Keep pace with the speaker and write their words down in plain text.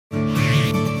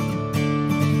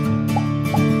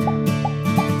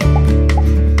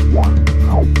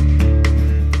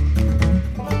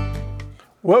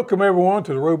Welcome everyone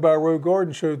to the Road by Road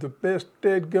Garden Show, the best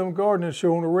dead-gum gardening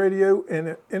show on the radio and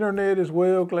the internet as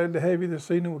well. Glad to have you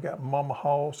this evening. We got Mama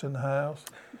Hoss in the house.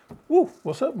 Woo,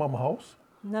 what's up, Mama Hoss?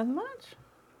 Nothing much.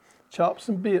 Chops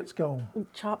and bits gone.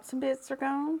 Chops and bits are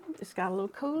gone. It's got a little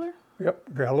cooler.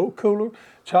 Yep, got a little cooler.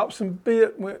 Chops and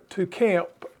bit went to camp.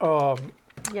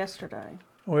 Yesterday.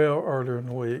 Well, earlier in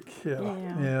the week.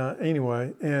 Yeah.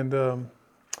 Anyway, and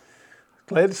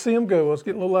glad to see them go. I was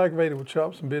getting a little aggravated with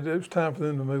Chops and bit. It was time for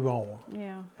them to move on.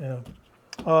 Yeah.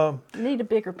 Need a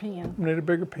bigger pen. Need a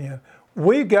bigger pen.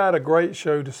 We got a great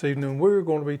show this evening. We're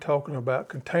going to be talking about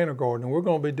container gardening. We're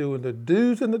going to be doing the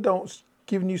do's and the don'ts,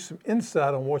 giving you some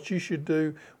insight on what you should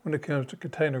do when it comes to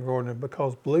container gardening.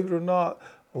 Because believe it or not,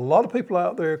 a lot of people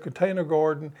out there container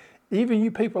garden. Even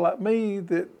you people like me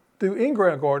that do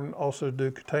in-ground gardening also do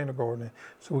container gardening.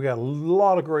 So we got a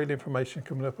lot of great information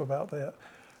coming up about that.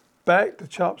 Back to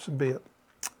Chops and Bit.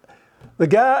 The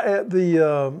guy at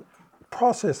the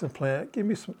processing plant gave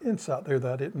me some insight there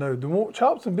that I didn't know. The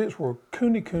Chops and Bits were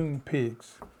Cooney Coon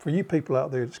pigs. For you people out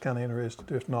there that's kind of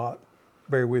interested, if not,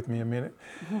 bear with me a minute.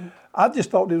 Mm-hmm. I just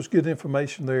thought there was good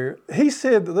information there. He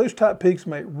said that those type pigs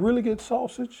make really good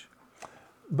sausage,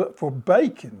 but for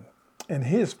bacon and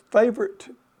his favorite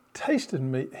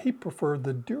tasting meat, he preferred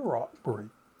the Duroc breed.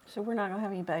 So we're not going to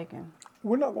have any bacon?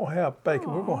 We're not going to have bacon.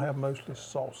 Aww. We're going to have mostly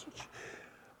sausage.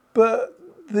 But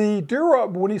the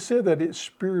Duroc, when he said that, it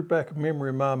spurred back a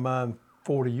memory in my mind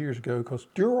 40 years ago, because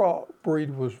Duroc breed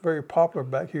was very popular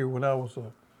back here when I was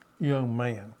a young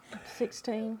man.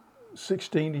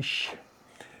 16-ish.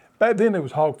 Back then there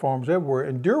was hog farms everywhere,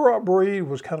 and Duroc breed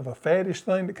was kind of a faddish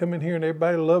thing to come in here, and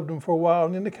everybody loved them for a while,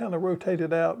 and then they kind of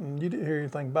rotated out, and you didn't hear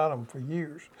anything about them for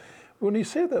years. When he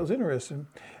said that, was interesting,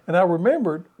 and I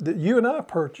remembered that you and I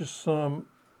purchased some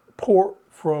pork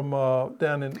from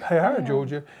down in Hayhire,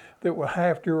 Georgia, that were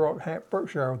half Duroc, half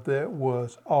Berkshire. That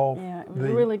was off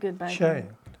the really good bacon. Chain.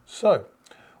 So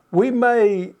we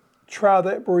may try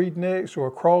that breed next, or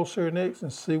a crosshair next,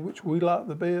 and see which we like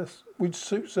the best, which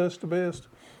suits us the best.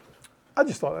 I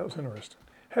just thought that was interesting.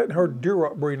 Hadn't heard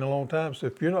Duroc breed in a long time, so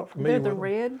if you're not familiar with them.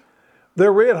 Red?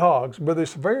 They're red hogs, but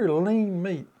it's very lean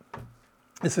meat.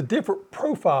 It's a different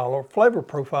profile or flavor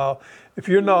profile. If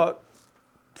you're not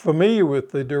familiar with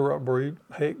the Duroc breed,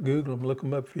 heck, Google them, look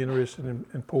them up if you're interested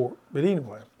in pork. But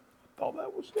anyway, thought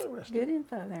that was interesting. Good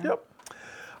info there. Yep.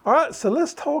 All right, so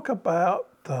let's talk about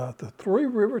the Three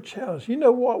River Challenge. You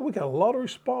know what? We got a lot of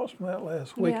response from that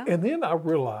last week. Yeah. And then I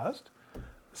realized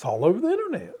it's all over the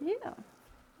internet.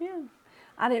 Yeah.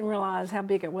 I didn't realize how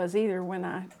big it was either when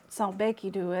I saw Becky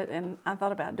do it, and I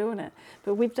thought about doing it.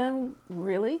 But we've done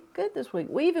really good this week.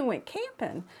 We even went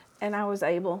camping, and I was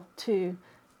able to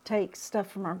take stuff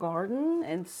from our garden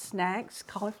and snacks,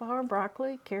 cauliflower,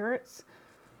 broccoli, carrots.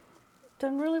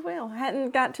 Done really well.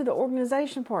 Hadn't got to the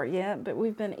organization part yet, but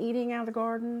we've been eating out of the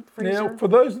garden, freezer. Now, for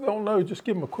those that don't know, just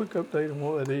give them a quick update on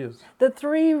what that is. The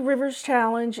Three Rivers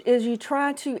Challenge is you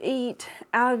try to eat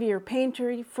out of your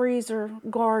pantry, freezer,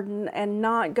 garden, and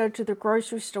not go to the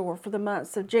grocery store for the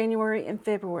months of January and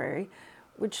February,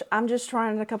 which I'm just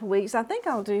trying in a couple weeks. I think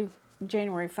I'll do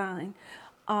January fine.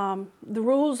 The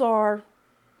rules are,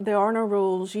 there are no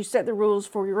rules. You set the rules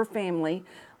for your family.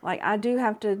 Like, I do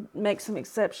have to make some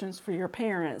exceptions for your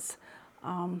parents,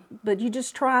 but you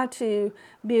just try to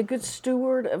be a good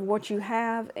steward of what you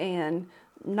have and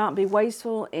not be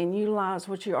wasteful and utilize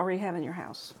what you already have in your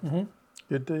house. Mm-hmm.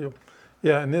 Good deal.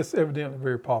 Yeah, and this evidently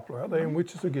very popular out there,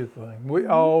 which is a good thing. We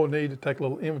all need to take a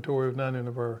little inventory of 9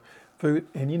 of our food,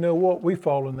 and you know what? We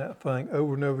fall in that thing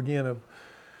over and over again of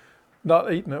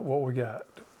not eating up what we got.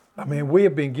 I mean, we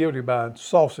have been guilty of buying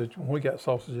sausage when we got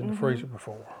sausage in the freezer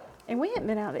before. And we hadn't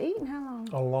been out to eat in how long?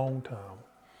 A long time.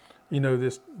 You know,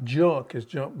 this junk has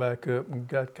jumped back up and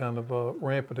got kind of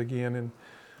rampant again, and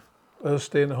us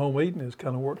staying at home eating has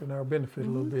kind of worked in our benefit a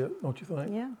little bit, don't you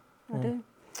think? Yeah, I do.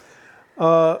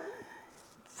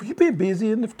 You've been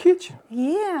busy in the kitchen.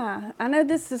 Yeah, I know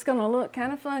this is going to look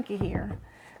kind of funky here,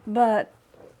 but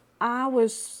I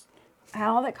had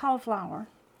all that cauliflower,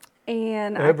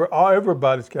 and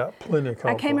everybody's got plenty of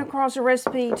cauliflower. I came across a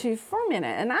recipe to ferment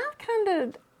it, and I kind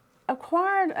of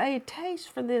acquired a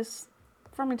taste for this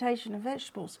fermentation of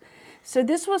vegetables. So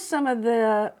this was some of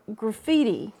the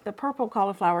graffiti, the purple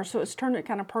cauliflower, so it's turned it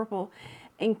kind of purple,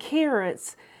 and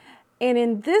carrots. And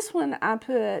in this one I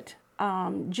put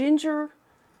ginger,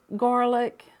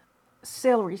 garlic,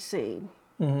 celery seed.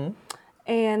 Mm-hmm.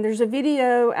 And there's a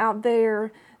video out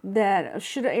there that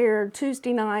should have aired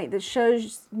Tuesday night that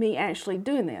shows me actually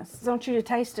doing this. I want you to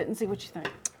taste it and see what you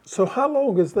think. So how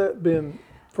long has that been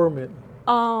fermenting?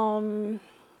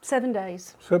 7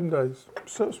 days. 7 days.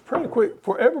 So it's pretty quick.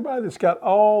 For everybody that's got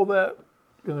all that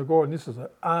in the garden, this is an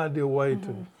ideal way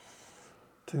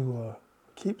to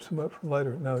keep some up from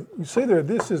later. Now, you see there,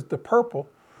 this is the purple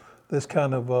that's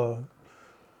kind of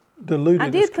diluted I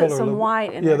its did color put a some little bit.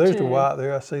 white in Yeah, there there's too. the white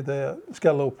there. I see that. It's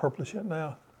got a little purplish in it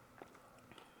now.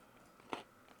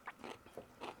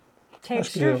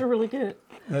 Textures good. are really good.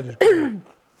 That is good.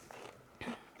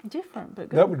 Different, but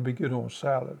good. That would be good on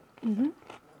salad.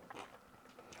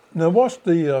 Now, what's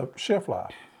the shelf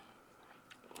life?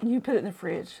 You put it in the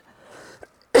fridge.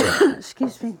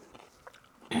 Excuse me.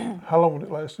 How long would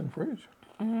it last in the fridge?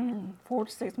 4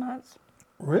 to 6 months.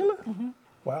 Really?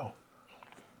 Wow.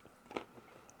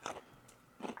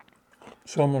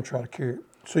 So I'm gonna try the carrot.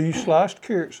 So you sliced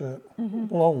carrots up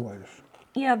long ways.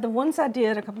 Yeah, the ones I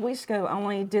did a couple weeks ago, I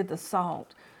only did the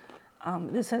salt.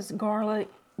 This has garlic,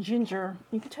 ginger.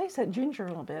 You can taste that ginger a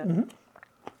little bit.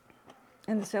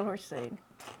 And the celery seed.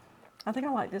 I think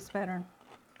I like this better.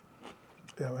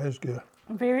 Yeah, that's good.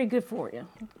 Very good for you.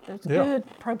 There's Yeah. good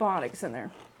probiotics in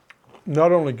there.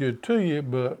 Not only good to you,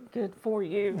 but Good for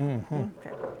you.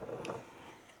 Okay.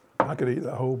 I could eat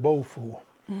that whole bowl full.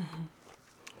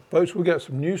 Folks, we got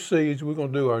some new seeds. We're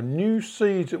going to do our new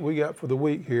seeds that we got for the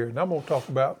week here. And I'm going to talk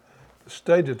about the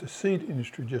state of the seed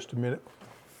industry just a minute.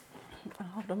 I'll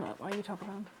hold them up while you talk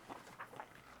about them.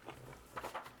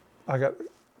 I got,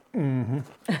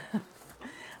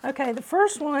 Okay, the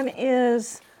first one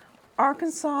is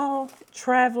Arkansas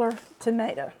Traveler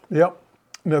Tomato. yep.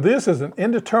 Now this is an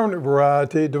indeterminate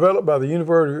variety developed by the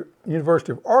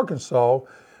University of Arkansas. It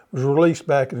was released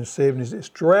back in the 70s. It's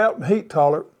drought and heat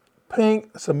tolerant, pink.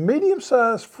 It's a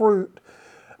medium-sized fruit.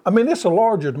 I mean, it's a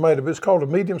larger tomato, but it's called a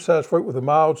medium-sized fruit with a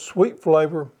mild, sweet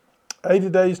flavor. 80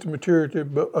 days to maturity,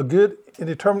 but a good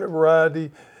indeterminate variety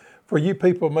for you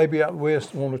people maybe out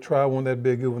west want to try one. That'd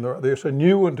be a good one right there. It's a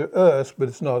new one to us, but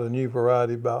it's not a new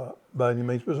variety by any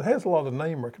means. But it has a lot of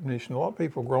name recognition. A lot of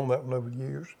people have grown that one over the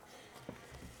years.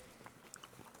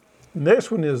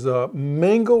 Next one is a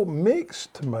Mingle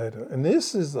mixed tomato, and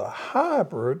this is a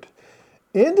hybrid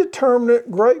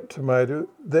indeterminate grape tomato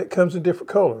that comes in different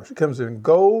colors. It comes in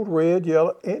gold, red,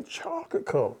 yellow, and chocolate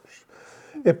colors.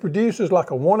 It produces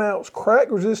like a 1 ounce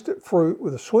crack resistant fruit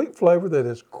with a sweet flavor that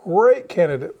is great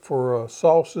candidate for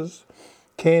sauces,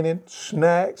 canning,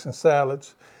 snacks, and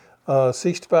salads.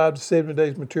 65 to 70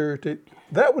 days maturity.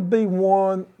 That would be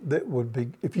one that would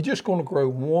be, if you're just going to grow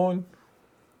one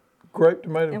grape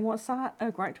tomato. And what size?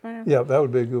 Oh, grape tomato. Yeah, that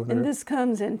would be a good one. And there. this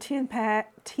comes in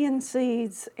 10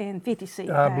 seeds and 50 seed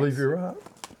I packs. believe you're right.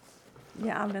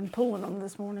 Yeah, I've been pulling them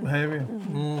this morning. Have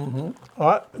you? All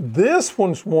right, this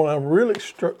one's one I'm really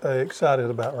excited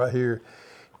about right here.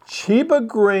 Chiba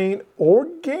Green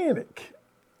Organic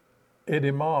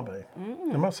Edamame.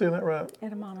 Am I saying that right?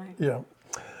 Edamame. Yeah.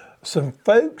 Some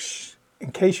folks,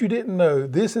 in case you didn't know,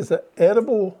 this is an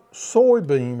edible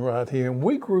soybean right here, and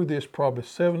we grew this probably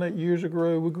 7-8 years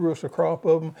ago. We grew us a crop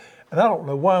of them, and I don't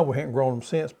know why we haven't grown them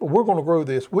since, but we're going to grow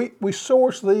this. We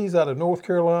sourced these out of North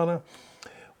Carolina.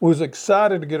 We was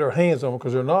excited to get our hands on them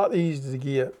because they're not easy to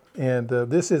get, and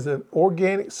this is an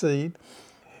organic seed.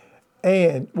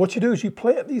 And what you do is you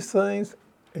plant these things,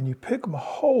 and you pick them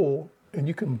whole, and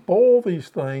you can boil these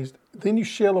things. Then you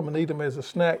shell them and eat them as a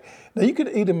snack. Now you could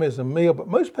eat them as a meal, but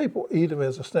most people eat them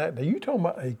as a snack. Now you're talking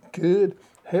about a good,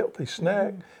 healthy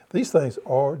snack. These things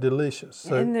are delicious.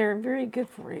 So, And they're very good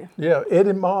for you. yeah,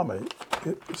 edamame.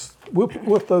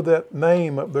 We'll throw that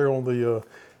name up there on the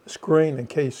screen in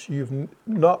case you're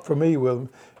not familiar with them.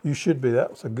 You should be.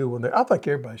 That was a good one there. I think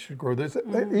everybody should grow this.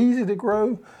 They're easy to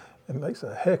grow and makes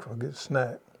a heck of a good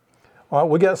snack. All right,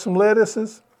 we got some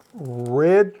lettuces.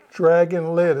 Red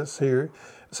Dragon lettuce here.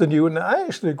 It's a new one. Now, I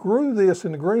actually grew this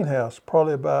in the greenhouse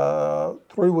probably about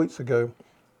 3 weeks ago.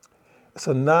 It's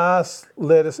a nice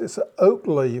lettuce. It's an oak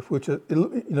leaf, which is,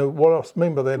 you know, what I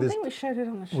mean by that I is think we showed it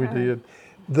on the show. we did.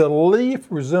 The leaf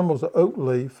resembles an oak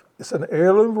leaf. It's an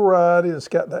heirloom variety. It's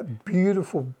got that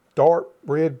beautiful dark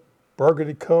red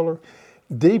burgundy color.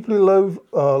 Deeply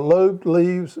lobed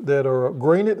leaves that are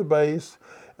green at the base.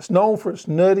 It's known for its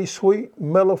nutty, sweet,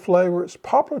 mellow flavor. It's a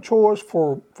popular choice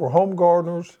for home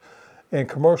gardeners and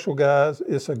commercial guys.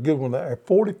 It's a good one there.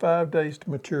 45 days to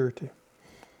maturity.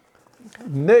 Okay.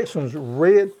 Next one's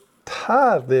red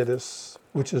tide lettuce,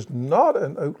 which is not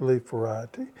an oak leaf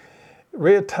variety.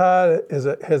 Red tide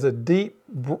has a deep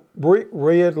brick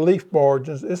red leaf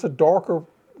margins. It's a darker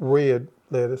red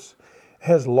lettuce. It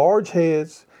has large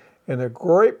heads. And they're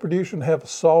great producer and have a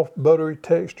soft, buttery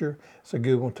texture. It's a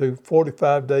good one too.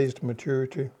 45 days to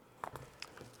maturity.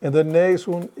 And the next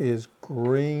one is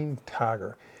Green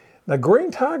Tiger. Now, Green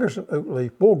Tiger's an oak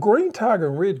leaf. Boy, Green Tiger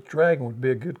and Red Dragon would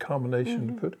be a good combination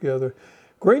to put together.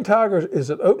 Green Tiger is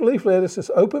an oak leaf lettuce.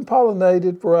 It's open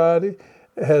pollinated variety.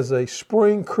 It has a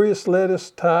spring Chris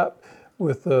lettuce type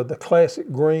with the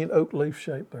classic green oak leaf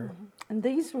shape there. And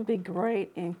these would be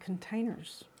great in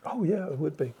containers. Oh yeah, it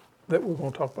would be. That we're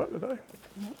going to talk about today.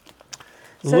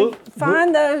 So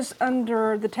find those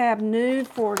under the tab New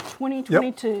for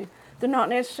 2022. They're not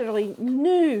necessarily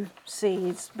new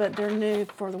seeds, but they're new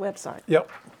for the website. Yep.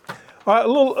 All right, a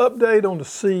little update on the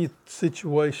seed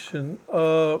situation.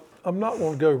 I'm not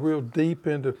going to go real deep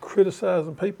into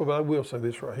criticizing people, but I will say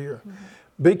this right here.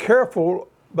 Be careful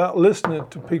about listening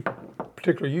to people,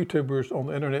 particularly YouTubers on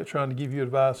the internet, trying to give you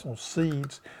advice on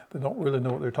seeds that don't really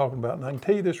know what they're talking about. And I can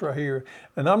tell you this right here,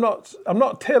 and I'm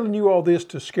not telling you all this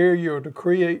to scare you or to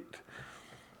create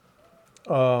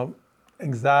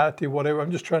anxiety or whatever.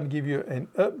 I'm just trying to give you an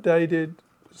updated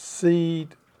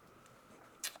seed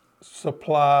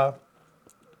supply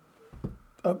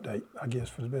update, I guess,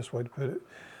 for the best way to put it.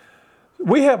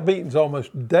 We have meetings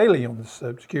almost daily on this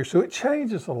subject here, so it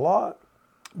changes a lot.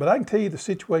 But I can tell you the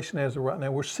situation as of right now,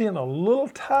 we're seeing a little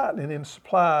tightening in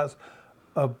supplies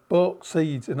of bulk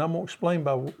seeds, and I'm going to explain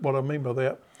by what I mean by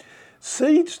that.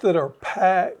 Seeds that are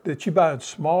packed, that you buy in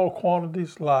small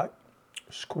quantities, like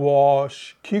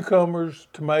squash, cucumbers,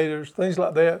 tomatoes, things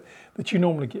like that, that you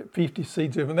normally get 50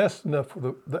 seeds of, and that's enough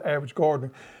for the average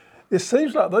gardener. It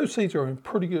seems like those seeds are in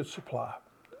pretty good supply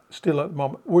still at the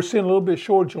moment. We're seeing a little bit of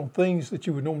shortage on things that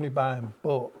you would normally buy in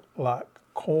bulk, like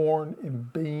corn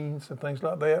and beans and things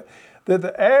like that, that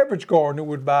the average gardener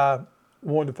would buy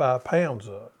 1 to 5 pounds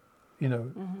of,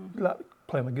 like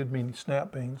planting a good many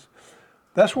snap beans.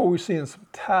 That's where we're seeing some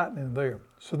tightening there.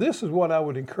 So this is what I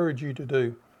would encourage you to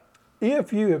do.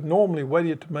 If you have normally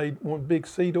waited to make one big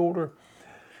seed order,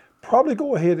 probably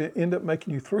go ahead and end up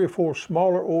making you 3 or 4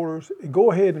 smaller orders, and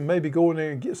go ahead and maybe go in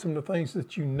there and get some of the things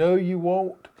that you know you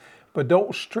want, but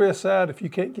don't stress out if you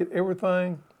can't get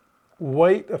everything.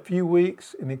 Wait a few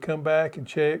weeks and then come back and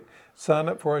check, sign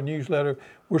up for our newsletter.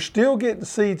 We're still getting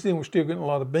seeds in. We're still getting a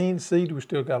lot of bean seed. We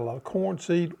still got a lot of corn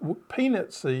seed,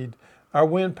 peanut seed. Our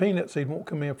wind peanut seed won't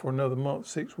come in for another month,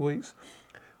 6 weeks.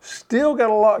 Still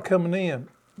got a lot coming in,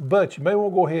 but you may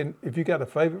want to go ahead and, if you got a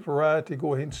favorite variety,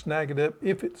 go ahead and snag it up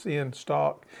if it's in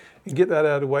stock and get that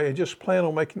out of the way, and just plan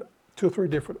on making 2 or 3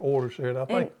 different orders there. And I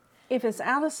think if it's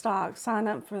out of stock, sign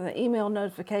up for the email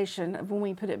notification of when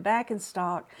we put it back in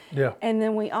stock. Yeah. And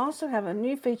then we also have a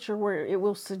new feature where it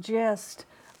will suggest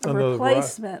a Another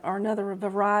replacement or another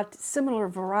variety, similar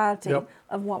variety Yep.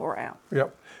 of what we're out.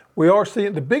 Yep. We are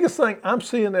seeing, the biggest thing I'm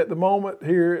seeing at the moment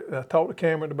here, I talked to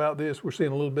Cameron about this, we're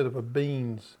seeing a little bit of a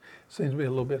beans. Seems to be a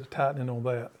little bit of tightening on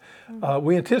that.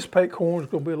 We anticipate corn is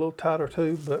going to be a little tighter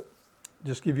too, but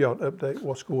just give y'all an update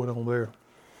what's going on there.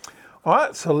 All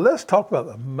right, so let's talk about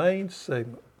the main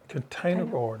segment, container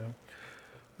gardening.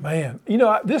 Man,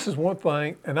 this is one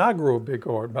thing, and I grow a big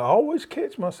garden, but I always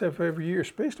catch myself every year,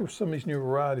 especially with some of these new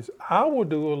varieties. I will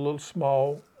do a little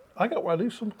small, I do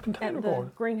some container At the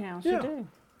gardening. greenhouse, Yeah. you do.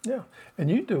 Yeah,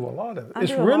 and you do a lot of it. I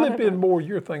It's do a really lot of been it. more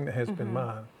your thing than has been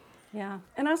mine. Yeah,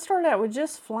 and I started out with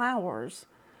just flowers,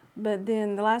 but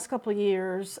then the last couple of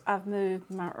years I've moved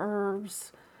my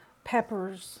herbs,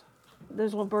 peppers,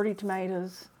 those little birdie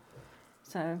tomatoes.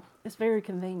 So it's very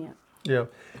convenient. Yeah,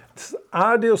 it's an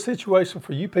ideal situation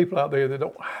for you people out there that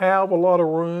don't have a lot of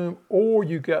room, or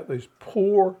you got those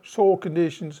poor soil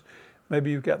conditions.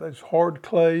 Maybe you've got those hard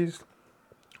clays,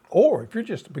 or if you're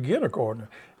just a beginner gardener,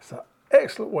 it's an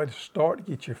excellent way to start to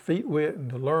get your feet wet and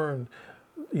to learn,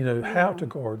 how to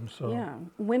garden. So Yeah,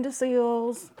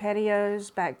 windowsills, patios,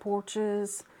 back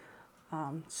porches,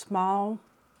 small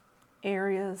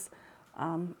areas.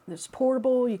 It's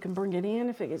portable. You can bring it in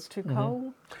if it gets too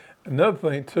cold. Another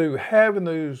thing too, having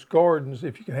those gardens,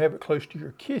 if you can have it close to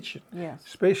your kitchen, Yes.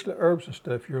 especially herbs and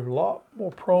stuff, you're a lot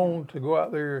more prone to go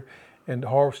out there and to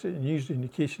harvest it and use it in your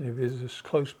kitchen if it's just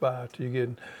close by to you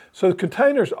getting. So the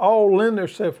containers all lend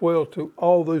themselves well to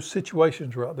all those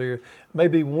situations right there.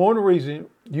 Maybe one reason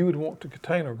you would want to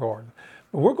container garden.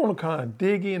 But we're going to kind of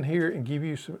dig in here and give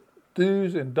you some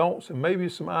do's and don'ts and maybe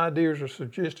some ideas or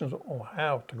suggestions on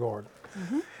how to garden.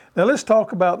 Now let's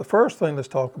talk about, the first thing let's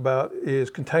talk about is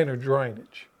container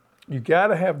drainage. You got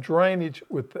to have drainage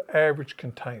with the average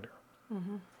container.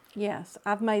 Yes,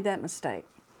 I've made that mistake.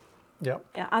 Yep.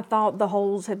 Yeah, I thought the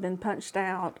holes had been punched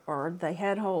out or they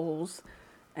had holes,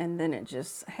 and then it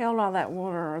just held all that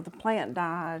water, or the plant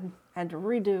died, had to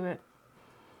redo it.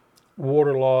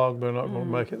 Waterlogged, they're not going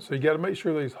to make it. So you got to make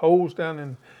sure these holes down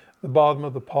in the bottom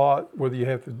of the pot, whether you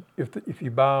have to, if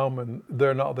you buy them and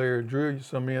they're not there, drill you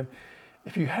some in.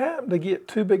 If you happen to get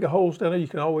too big of holes down there, you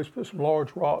can always put some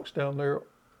large rocks down there,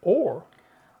 or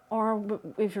Or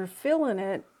if you're filling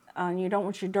it, You don't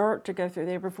want your dirt to go through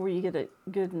there before you get it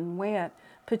good and wet.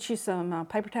 Put you some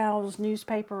paper towels,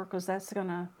 newspaper, because that's going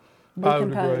to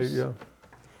decompose. Biodegrade, yeah.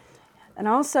 And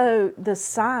also the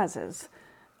sizes.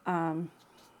 I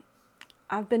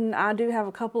do have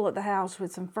a couple at the house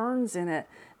with some ferns in it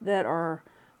that are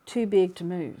too big to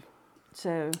move.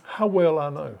 So How well I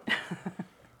know.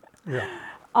 Yeah.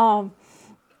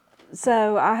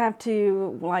 So I have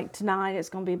to, like tonight, it's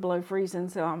going to be below freezing,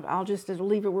 so I'll just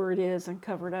leave it where it is and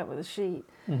cover it up with a sheet.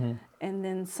 Mm-hmm. And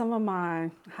then some of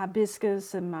my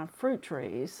hibiscus and my fruit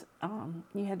trees,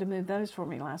 you had to move those for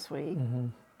me last week. Mm-hmm.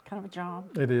 Kind of a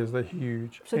job. It is. They're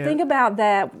huge. So think about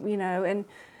that, and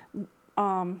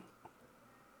when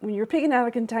you're picking out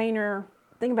a container,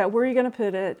 think about where you're going to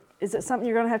put it. Is it something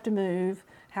you're going to have to move?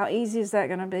 How easy is that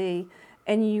going to be?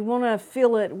 And you want to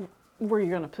fill it where you're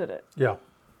going to put it. Yeah.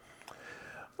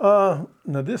 Now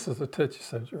this is a touchy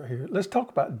subject right here. Let's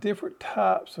talk about different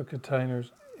types of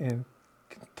containers and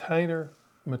container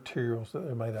materials that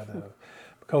they're made out of.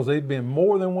 Because they've been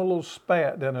more than one little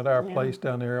spat down at our place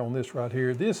down there on this right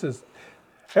here. This is,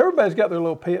 everybody's got their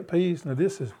little pet peeves. Now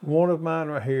this is one of mine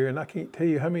right here, and I can't tell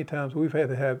you how many times we've had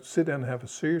to sit down and have a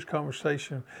serious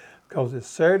conversation because it's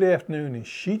Saturday afternoon and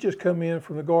she just come in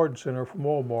from the garden center from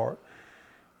Walmart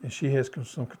and she has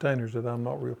some containers that I'm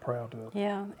not real proud of.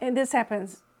 Yeah, and this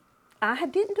happens.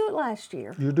 Didn't do it last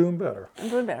year. You're doing better. I'm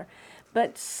doing better.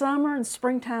 But summer and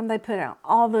springtime, they put out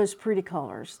all those pretty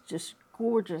colors, just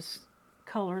gorgeous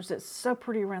colors. It's so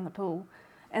pretty around the pool.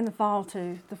 And the fall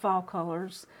too, the fall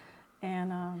colors.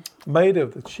 And Made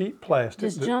of the cheap plastic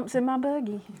just jumps in my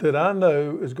buggy. that I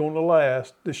know is going to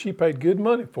last, that she paid good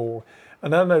money for,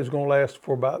 and I know is going to last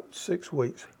for about 6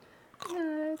 weeks.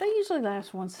 No, they usually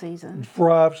last one season.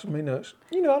 Drives me nuts.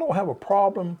 I don't have a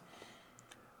problem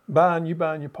buying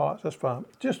your pots. That's fine.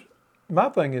 Just my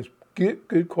thing is get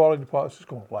good quality pots that's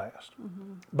going to last.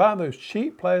 Mm-hmm. Buying those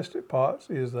cheap plastic pots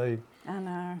I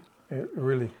know. It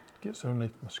really gets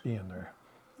underneath my skin there.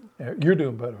 Yeah, you're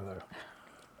doing better there.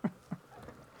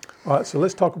 All right, so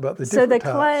let's talk about the different types.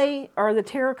 So the clay or the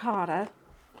terracotta,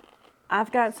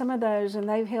 I've got some of those and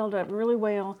they've held up really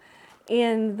well.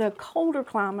 In the colder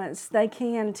climates, they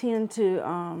can tend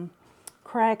to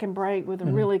crack and break with the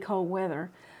really cold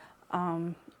weather.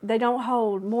 They don't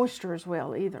hold moisture as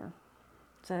well either.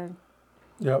 So.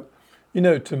 Yep.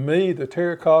 To me, the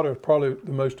terracotta is probably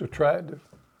the most attractive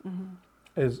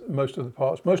as most of the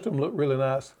pots. Most of them look really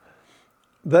nice.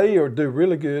 They do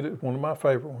really good. It's one of my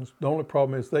favorite ones. The only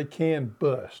problem is they can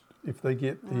bust if they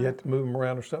get, you have to move them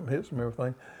around or something hits them and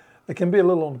everything. They can be a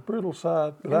little on the brittle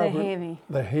side. But they're heavy.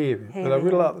 They're heavy. But I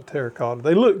really like the terracotta.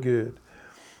 They look good.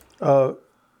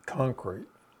 Concrete.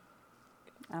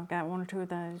 I've got one or two of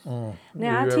those.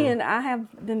 Now, I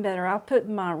have been better. I'll put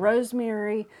my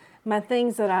rosemary, my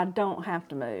things that I don't have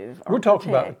to move. We're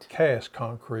talking about cast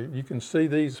concrete. You can see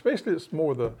these, especially it's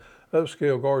more the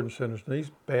upscale garden centers.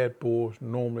 These bad boys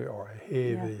normally are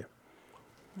heavy. Yeah.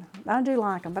 I do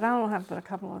like them, but I don't have to put a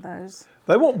couple of those.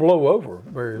 They won't blow over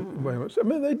very much. I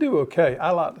mean, they do okay.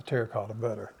 I like the terracotta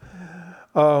better.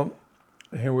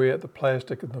 Here we're at the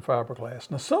plastic and the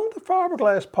fiberglass. Now, some of the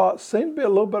fiberglass pots seem to be a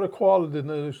little better quality than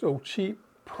those old cheap,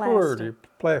 pretty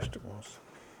plastic ones.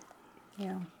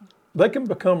 Yeah. They can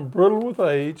become brittle with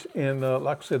age, and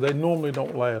like I said, they normally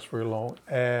don't last very long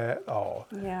at all.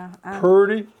 Yeah.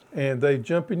 Pretty, and they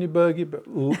jump in your buggy, but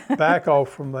back off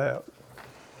from that.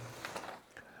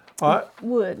 All right.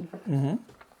 Wood. Mm-hmm.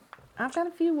 I've got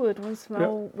a few wood ones, some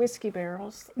old whiskey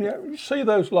barrels. Yeah, you see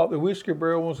those like the whiskey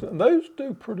barrel ones, and those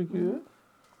do pretty good.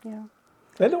 Yeah.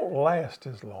 They don't last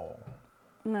as long.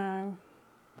 No.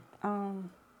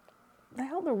 They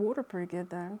hold their water pretty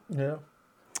good though. Yeah.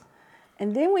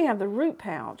 And then we have the root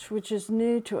pouch, which is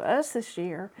new to us this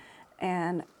year,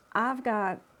 and I've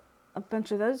got a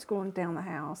bunch of those going down the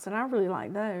house, and I really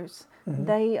like those. Mm-hmm.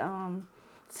 They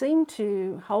seem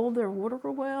to hold their water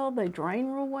real well. They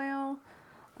drain real well.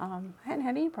 I hadn't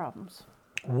had any problems.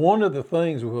 One of the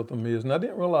things with them is, and I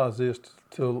didn't realize this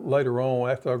till later on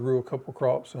after I grew a couple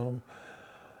crops on them,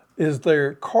 is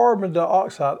their carbon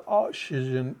dioxide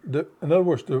oxygen. In other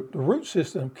words, the root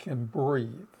system can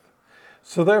breathe.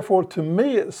 So therefore, to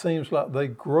me, it seems like they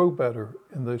grow better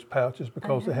in those pouches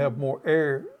because they have more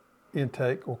air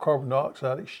intake or carbon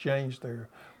dioxide exchange there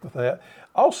with that.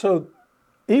 Also,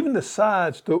 even the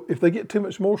sides, if they get too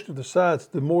much moisture, the sides,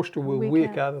 the moisture will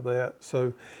wick out of that.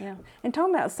 So yeah, and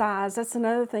talking about size, that's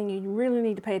another thing you really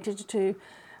need to pay attention to.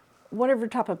 Whatever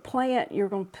type of plant you're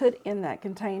going to put in that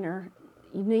container,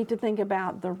 you need to think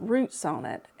about the roots on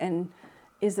it, and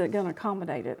is it going to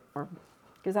accommodate it? Or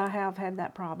because I have had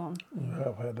that problem. You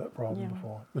have had that problem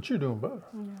before, but you're doing better.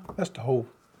 Yeah. That's the whole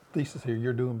thesis here.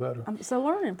 You're doing better. It's a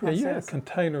learning Yeah, you had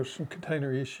process. some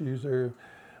container issues there.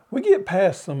 We get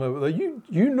past some of it. Though.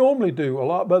 You normally do a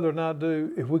lot better than I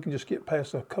do if we can just get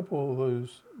past a couple of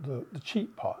those the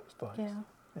cheap pots things. Yeah.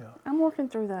 Yeah. I'm working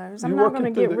through those. I'm You're not working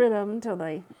going to through get the- rid of them until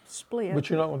they split. But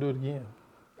you're not going to do it again.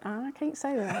 I can't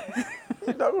say that.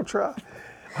 You're not going to try.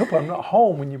 I hope I'm not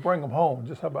home when you bring them home.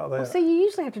 Just how about that? Well, see, you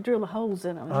usually have to drill the holes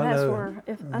in them. And I that's know. where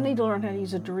I need to learn how to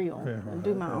use a drill and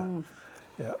do my own.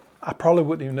 Yeah, I probably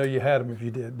wouldn't even know you had them if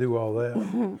you did do all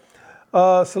that.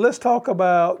 So let's talk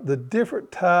about the different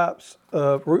types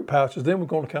of root pouches. Then we're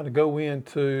going to kind of go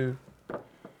into,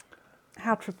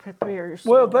 How to prepare your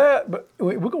well, soil. that, but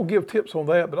we're going to give tips on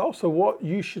that, but also what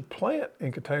you should plant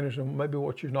in containers and maybe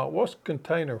what you're not. What's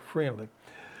container friendly?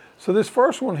 So this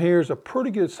first one here is a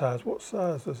pretty good size. What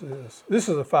size is this? This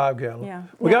is a 5 gallon. Yeah.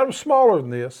 We Yeah. got them smaller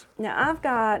than this. Now, I've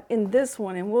got in this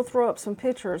one, and we'll throw up some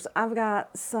pictures, I've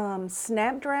got some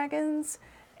snapdragons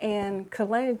and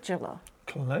calendula.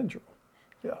 Calendula.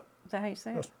 Yeah, Is that how you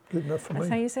say it? that's good enough for That's me.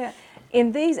 how you say it.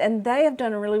 In these, and they have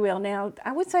done really well. Now,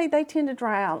 I would say they tend to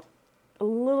dry out a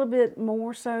little bit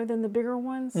more so than the bigger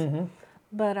ones. Mm-hmm.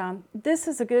 But this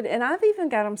is a good, and I've even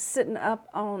got them sitting up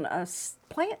on a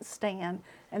plant stand,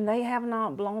 and they have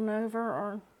not blown over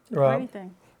or Right.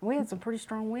 anything. We had some pretty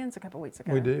strong winds a couple weeks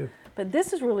ago. We did. But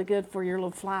this is really good for your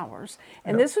little flowers.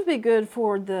 And this would be good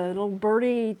for the little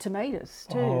birdie tomatoes,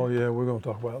 too. Oh yeah, we're going to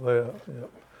talk about that. Yeah,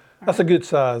 that's a good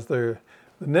size there.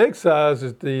 The next size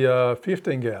is the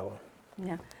 15 gallon.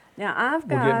 Yeah. Now, I've We're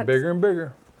getting got bigger and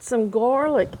bigger. some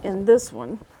garlic in this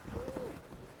one.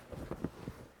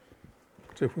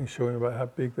 See if we can show anybody how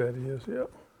big that is. Yeah.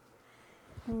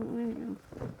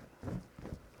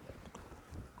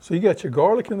 So you got your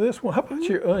garlic in this one. How about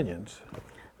your onions?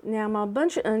 Now, my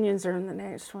bunch of onions are in the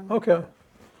next one. Okay,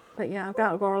 But yeah, I've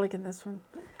got garlic in this one.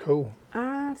 cool.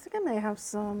 I think I may have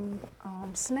some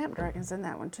snapdragons in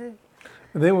that one too.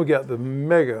 And then we got the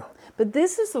mega. But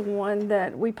this is the one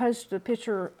that we posted a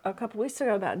picture a couple weeks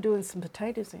ago about doing some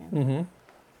potatoes in. Mm-hmm.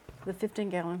 The 15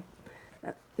 gallon.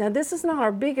 Now, this is not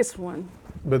our biggest one.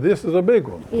 But this is a big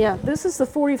one. Yeah, this is the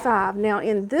 45. Now,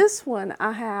 in this one,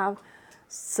 I have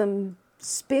some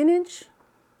spinach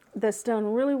that's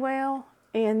done really well.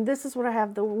 And this is what I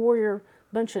have the Warrior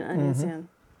bunch of onions in.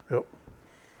 Yep.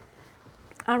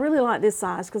 I really like this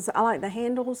size because I like the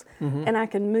handles and I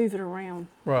can move it around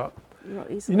Right. real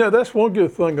easily. You know, that's one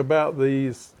good thing about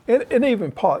these, and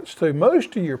even pots too.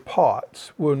 Most of your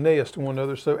pots will nest one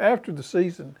another. So after the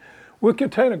season, with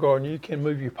container gardening, you can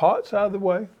move your pots out of the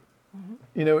way.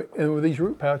 You know, and with these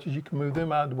root pouches, you can move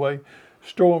them out of the way,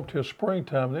 store them till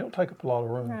springtime. They don't take up a lot of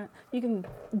room. Right. You can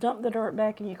dump the dirt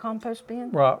back in your compost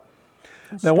bin. Right.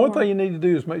 and Now, one store thing you need to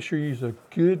do is make sure you use a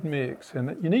good mix,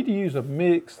 and you need to use a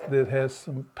mix that has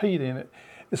some peat in it.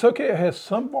 It's okay, it has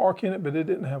some bark in it, but it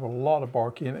didn't have a lot of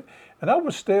bark in it. And I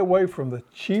would stay away from the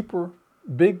cheaper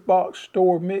big box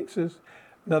store mixes.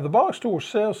 Now, the box store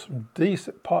sells some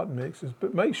decent pot mixes,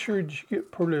 but make sure that you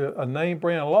get probably a name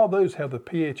brand. A lot of those have the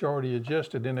pH already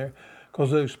adjusted in there,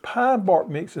 because those pine bark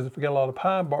mixes, if you got a lot of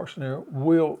pine barks in there,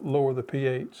 will lower the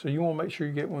pH. So you want to make sure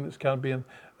you get one that's kind of being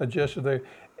adjusted there.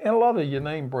 And a lot of your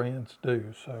name brands do.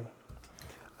 So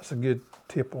that's a good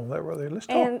tip on that right there. Let's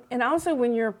talk. And also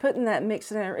when you're putting that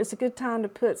mix in there, it's a good time to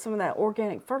put some of that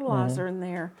organic fertilizer in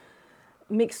there,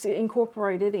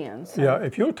 incorporate it in. So. Yeah,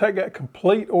 if you'll take that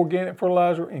complete organic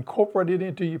fertilizer, incorporate it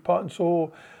into your pot and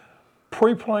soil,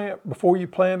 pre-plant before you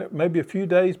plant it, maybe a few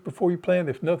days before you plant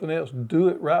it. If nothing else, do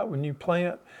it right when you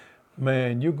plant.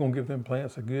 Man, you're going to give them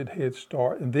plants a good head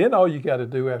start. And then all you got to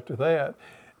do after that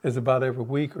is about every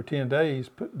week or 10 days,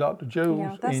 put Dr. Joe's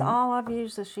Yeah, that's all I've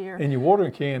used this year. in your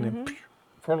watering can and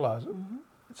fertilize it.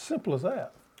 It's simple as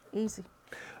that. Easy.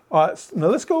 All right, now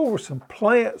let's go over some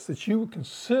plants that you would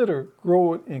consider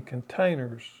growing in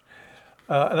containers.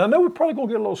 And I know we're probably going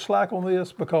to get a little slack on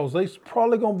this because there's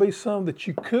probably going to be some that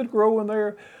you could grow in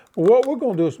there. But what we're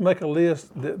going to do is make a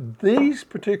list that these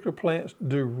particular plants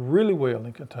do really well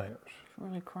in containers.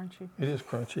 Really crunchy. It is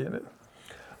crunchy, isn't it?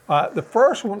 All right, the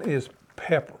first one is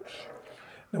peppers.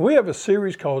 Now we have a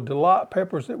series called Delight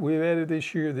Peppers that we've added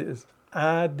this year that is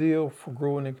ideal for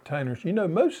growing in containers. You know,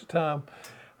 most of the time,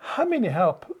 how many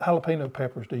jalapeno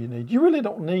peppers do you need? You really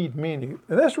don't need many.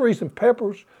 And that's the reason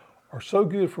peppers are so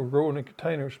good for growing in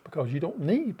containers, because you don't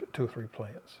need but 2 or 3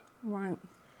 plants. Right.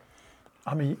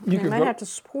 I mean, You could may grow, have to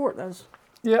support those.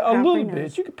 yeah, a little jalapenos.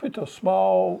 bit. You could put a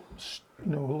small,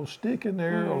 you know, a little stick in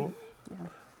there, a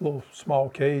little small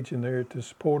cage in there to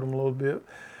support them a little bit.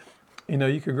 You know,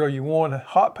 you could grow you one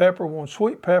hot pepper, one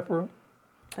sweet pepper,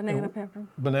 Banana pepper.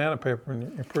 banana pepper,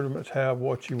 and pretty much have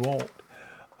what you want.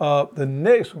 The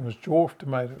next one is dwarf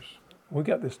tomatoes. We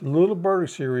got this Little Birdie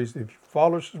series. If you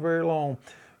follow us very long,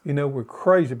 you know we're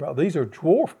crazy about. These are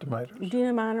dwarf tomatoes. Do you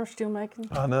know mine are still making?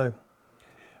 I know.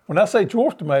 When I say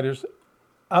dwarf tomatoes,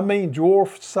 I mean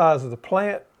dwarf size of the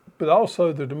plant, but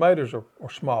also the tomatoes are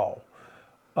small.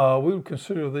 We would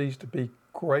consider these to be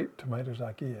grape tomatoes,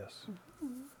 I guess.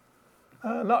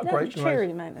 Not No, grape cherry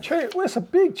tomatoes. tomatoes. Well, it's a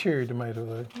big cherry tomato,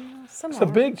 though. Some It's a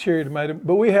are. big cherry tomato,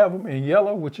 but we have them in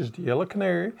yellow, which is the yellow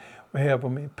canary. We have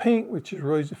them in pink, which is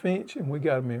rosy finch, and we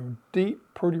got them in deep,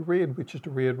 pretty red, which is the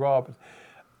red robin.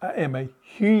 I am a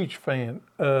huge fan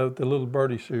of the Little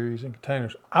Birdie series in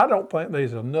containers. I don't think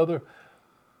there's a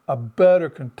better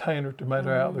container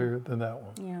tomato out there than that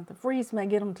one. Yeah, the freeze may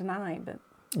get them tonight, but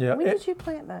Yeah. when did you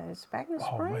plant those? Back in the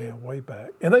Oh spring? man, way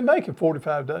back. And they make in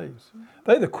 45 days.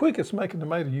 They're the quickest making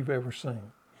tomato you've ever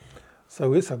seen.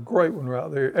 So it's a great one right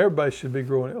there. Everybody should be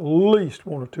growing at least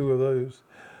one or two of those.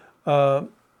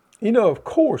 You know, of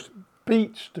course,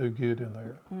 beets do good in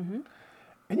there.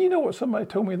 And you know what somebody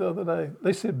told me the other day?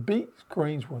 They said beet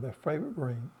greens were their favorite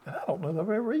green. And I don't know that I've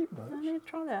ever eaten I much. need to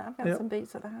try that. I've got Yep. some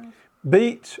beets at the house.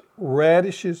 Beets,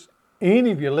 radishes,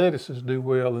 any of your lettuces do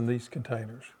well in these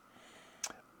containers.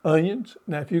 Onions.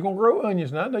 Now, if you're going to grow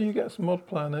onions, now I know you got some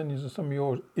multiplying onions in some of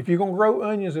yours. If you're going to grow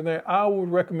onions in there, I would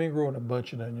recommend growing a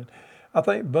bunching onion. I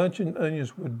think bunching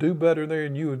onions would do better there,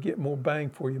 and you would get more bang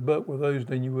for your buck with those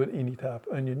than you would any type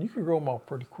of onion. You can grow them off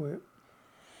pretty quick.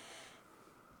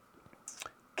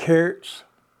 Carrots.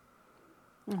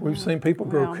 We've seen people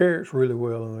grow Wow. carrots really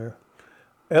well in there.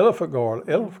 Elephant garlic.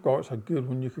 Elephant garlic's a good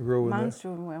one you could grow in there. Mine's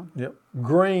doing well. Yep.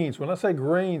 Greens. When I say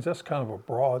greens, that's kind of a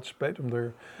broad spectrum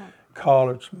there.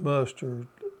 Collards, mustard,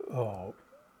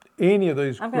 any of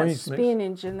those I've got greens mix.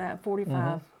 spinach in that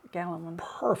 45-gallon one.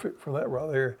 Perfect for that right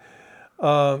there.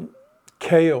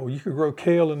 Kale. You could grow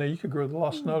kale in there. You could grow the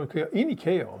lacinato kale. Any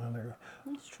kale in there.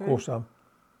 That's Of true. course, I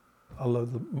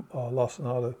love the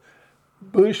lacinato.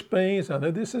 Bush beans. I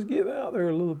know this is getting out there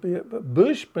a little bit, but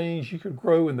bush beans you could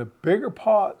grow in the bigger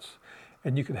pots,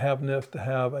 and you could have enough to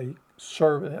have a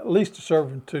serving, at least a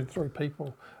serving 2 to 3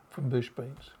 people from bush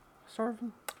beans.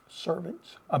 Serving.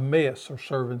 Servants, a mess or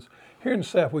servants. Here in the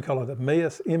South, we call it a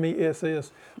mess,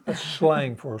 M-E-S-S. That's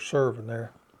slang for a serving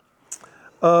there.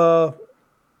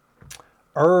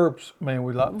 Herbs, man,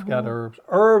 we like forgot herbs.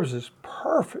 Herbs is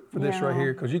perfect for this right Yeah.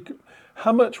 here because you could.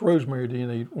 How much rosemary do you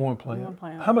need? One plant. One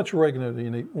plant. How much oregano do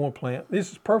you need? One plant.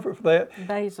 This is perfect for that.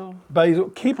 Basil. Basil.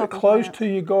 Keep it Couple close plants. to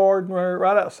your garden,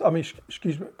 right outside.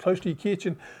 Excuse me, close to your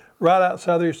kitchen, right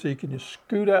outside there, so you can just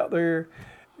scoot out there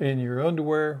in your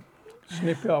underwear,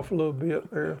 snip you off a little bit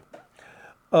there.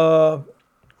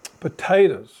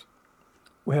 Potatoes.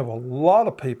 We have a lot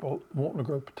of people wanting to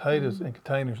grow potatoes in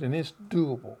containers, and it's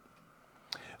doable.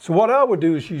 So what I would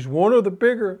do is use one of the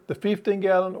bigger, the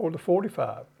 15-gallon or the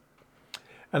 45.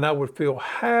 And I would fill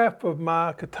half of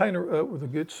my container up with a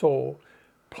good soil,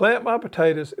 plant my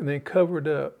potatoes, and then cover it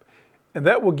up. And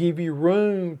that will give you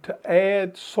room to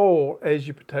add soil as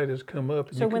your potatoes come up.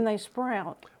 And So you when can- they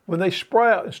sprout, when they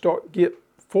sprout and start get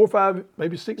 4 or 5,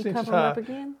 maybe 6 you inches cover them high, up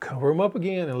again? cover them up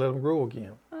again and let them grow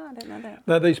again. Oh, I didn't know that.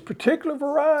 Now, these particular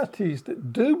varieties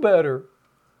that do better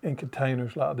in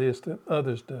containers like this than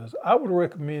others does, I would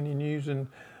recommend you using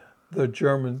the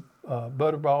German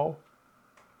Butterball.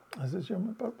 Is it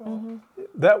German Butterball?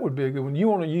 That would be a good one. You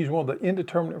want to use one of the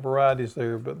indeterminate varieties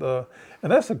there,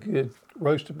 and that's a good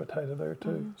roasted potato there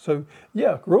too. So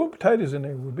yeah, growing potatoes in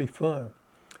there would be fun.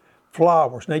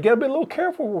 Flowers. Now you got to be a little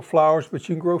careful with flowers, but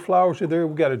you can grow flowers in there.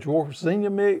 We got a dwarf zinnia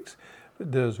mix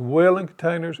that does well in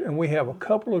containers, and we have a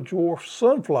couple of dwarf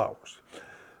sunflowers.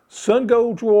 Sun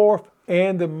Gold dwarf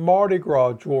and the Mardi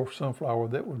Gras dwarf sunflower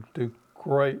that would do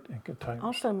great in containers.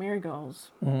 Also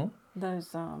marigolds.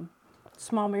 Those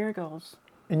small marigolds.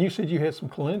 And you said you had some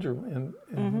calendula in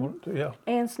one, too, yeah.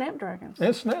 And snapdragons.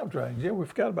 And snapdragons. Yeah, we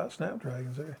forgot about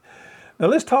snapdragons there. Now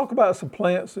let's talk about some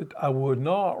plants that I would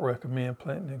not recommend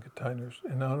planting in containers.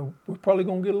 And I know we're probably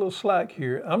going to get a little slack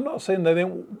here. I'm not saying they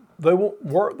won't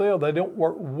work there. They don't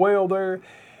work well there.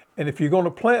 And if you're going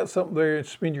to plant something there and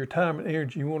spend your time and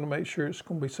energy, you want to make sure it's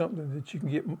going to be something that you can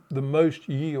get the most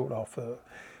yield off of.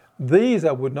 These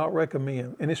I would not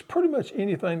recommend. And it's pretty much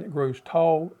anything that grows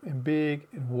tall and big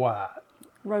and wide.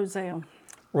 Roselle.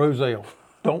 Roselle.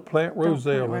 Don't plant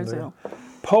roselle plant in there. roselle.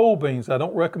 Pole beans. I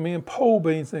don't recommend pole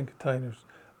beans in containers.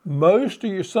 Most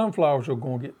of your sunflowers are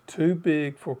going to get too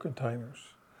big for containers.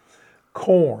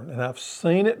 Corn. And I've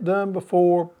seen it done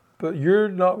before, but you're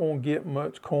not going to get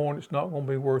much corn. It's not going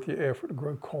to be worth your effort to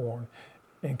grow corn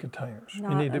in containers.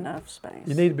 Not enough space.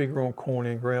 You need to be growing corn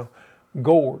in ground.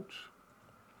 Gourds.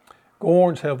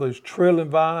 Gourds have those trilling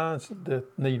vines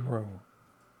that need room.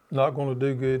 not going to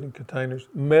do good in containers.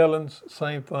 Melons,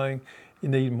 same thing. You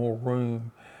need more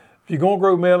room. If you're going to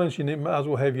grow melons, you might as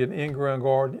well have you an in-ground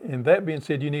garden. And that being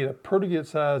said, you need a pretty good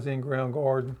size in-ground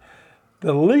garden.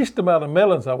 The least amount of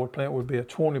melons I would plant would be a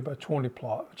 20 by 20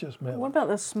 plot, just melons. What about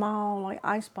the small, like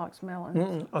icebox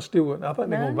melons? I still wouldn't. I think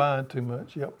they're going to None? vine too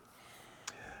much. Yep.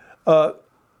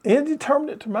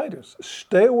 Indeterminate tomatoes.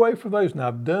 Stay away from those. Now,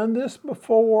 I've done this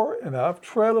before, and I've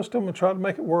trellised them and tried to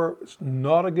make it work. It's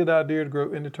not a good idea to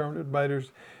grow indeterminate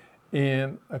tomatoes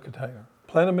in a container.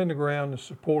 Plant them in the ground and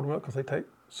support them up because they take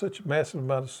such a massive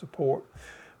amount of support.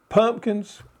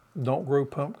 Pumpkins, don't grow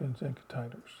pumpkins in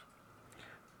containers.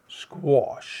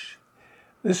 Squash.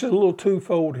 This is a little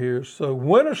twofold here. So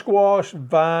winter squash,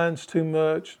 vines too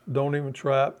much, don't even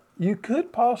try it. You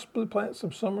could possibly plant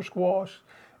some summer squash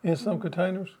in some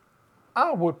containers.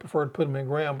 I would prefer to put them in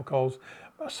ground because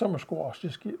my summer squash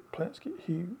plants get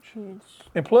huge. Huge.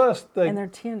 And plus And they're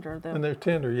tender, though. they're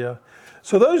tender, yeah.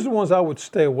 So those are the ones I would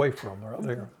stay away from right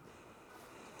there.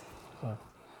 So,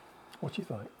 what you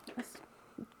think?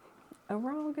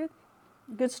 Overall,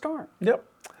 good start. Yep.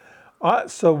 All right.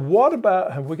 So what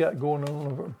about have we got going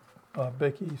on over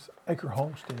Becky's Acre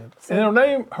Homestead? And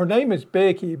her name is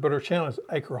Becky, but her channel is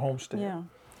Acre Homestead. Yeah.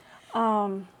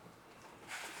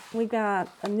 We got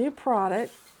a new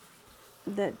product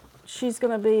that she's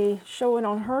going to be showing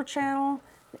on her channel,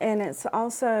 and it's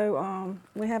also,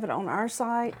 we have it on our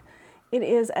site. It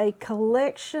is a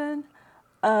collection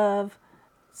of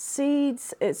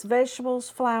seeds, it's vegetables,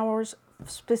 flowers,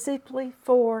 specifically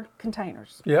for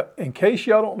containers. Yeah, in case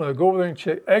y'all don't know, go over there and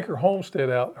check Acre Homestead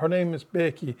out. Her name is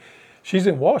Becky. She's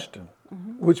in Washington,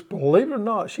 which, believe it or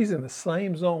not, she's in the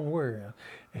same zone we're in.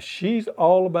 And she's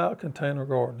all about container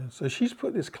gardening. So she's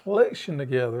put this collection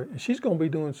together, and she's going to be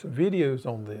doing some videos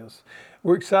on this.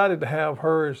 We're excited to have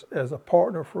her as a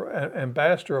partner, an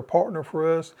ambassador, a partner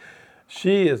for us.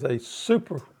 She is a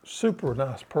super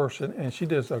nice person, and she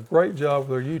does a great job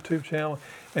with her YouTube channel.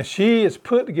 And she has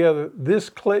put together this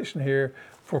collection here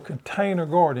for container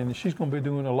gardening, and she's going to be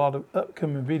doing a lot of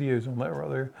upcoming videos on that right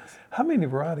there. How many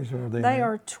varieties are there? They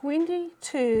are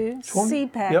 22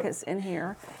 seed packets in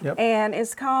here, and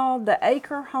it's called the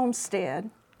Acre Homestead.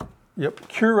 Yep,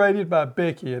 curated by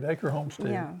Becky at Acre Homestead.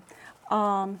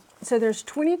 Yeah. So there's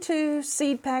 22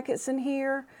 seed packets in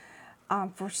here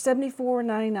for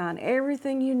 $74.99.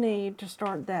 Everything you need to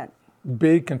start that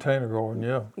big container garden,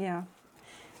 yeah. Yeah.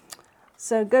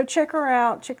 So go check her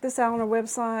out. Check this out on her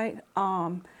website.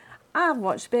 I've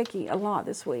watched Becky a lot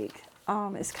this week.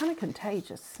 It's kind of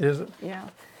contagious. Is it? Yeah.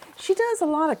 She does a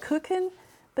lot of cooking,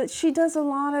 but she does a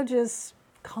lot of just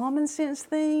common sense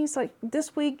things. Like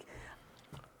this week,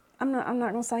 I'm not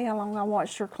going to say how long I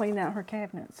watched her clean out her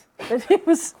cabinets, but it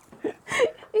was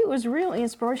really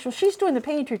inspirational. She's doing the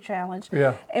pantry challenge,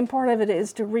 and part of it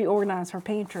is to reorganize her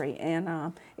pantry,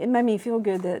 and it made me feel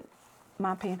good that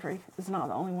my pantry is not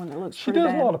the only one that looks pretty bad.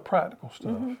 She does a lot of practical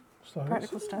stuff. So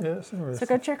practical stuff. Yeah, it's interesting.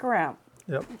 So go check her out.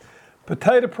 Yep.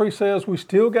 Potato pre-sales, we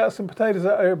still got some potatoes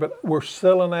out there, but we're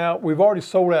selling out. We've already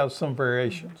sold out some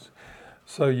variations.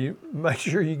 So you make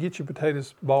sure you get your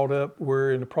potatoes bought up.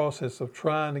 We're in the process of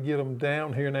trying to get them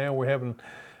down here now. We're having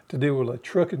to deal with a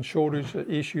trucking shortage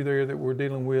issue there that we're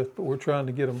dealing with, but we're trying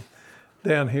to get them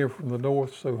down here from the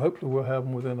north. So hopefully we'll have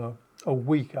them within a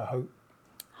week, I hope.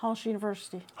 Hulse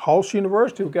University. Hulse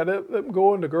University, we've got that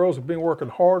going. The girls have been working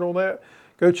hard on that.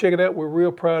 Go check it out. We're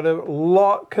real proud of it. A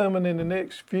lot coming in the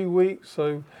next few weeks.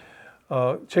 So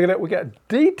check it out. We got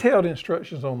detailed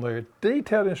instructions on there.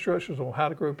 Detailed instructions on how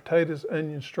to grow potatoes,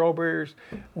 onions, strawberries.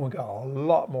 And we got a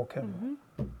lot more coming.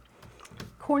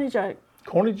 Corny joke.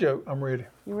 Corny joke. I'm ready.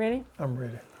 You ready? I'm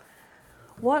ready.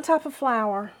 What type of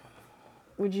flower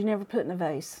would you never put in a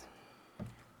vase?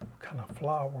 What kind of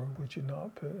flower would you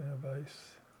not put in a vase?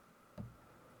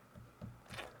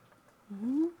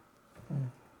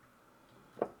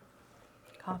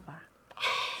 Cauliflower.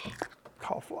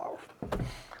 Cauliflower.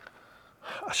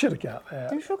 I should have got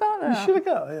that. You sure got that. You should have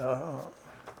got that.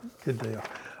 Good deal.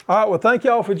 All right, well, thank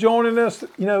y'all for joining us.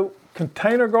 You know,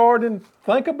 container garden,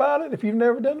 think about it. If you've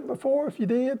never done it before, if you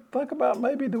did, think about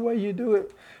maybe the way you do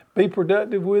it. Be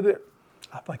productive with it.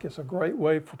 I think it's a great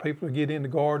way for people to get into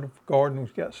garden.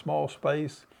 We've got small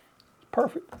space.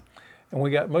 Perfect. And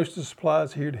we got most of the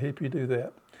supplies here to help you do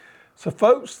that. So,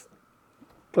 folks,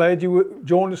 glad you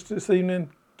joined us this evening.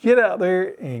 Get out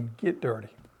there and get dirty.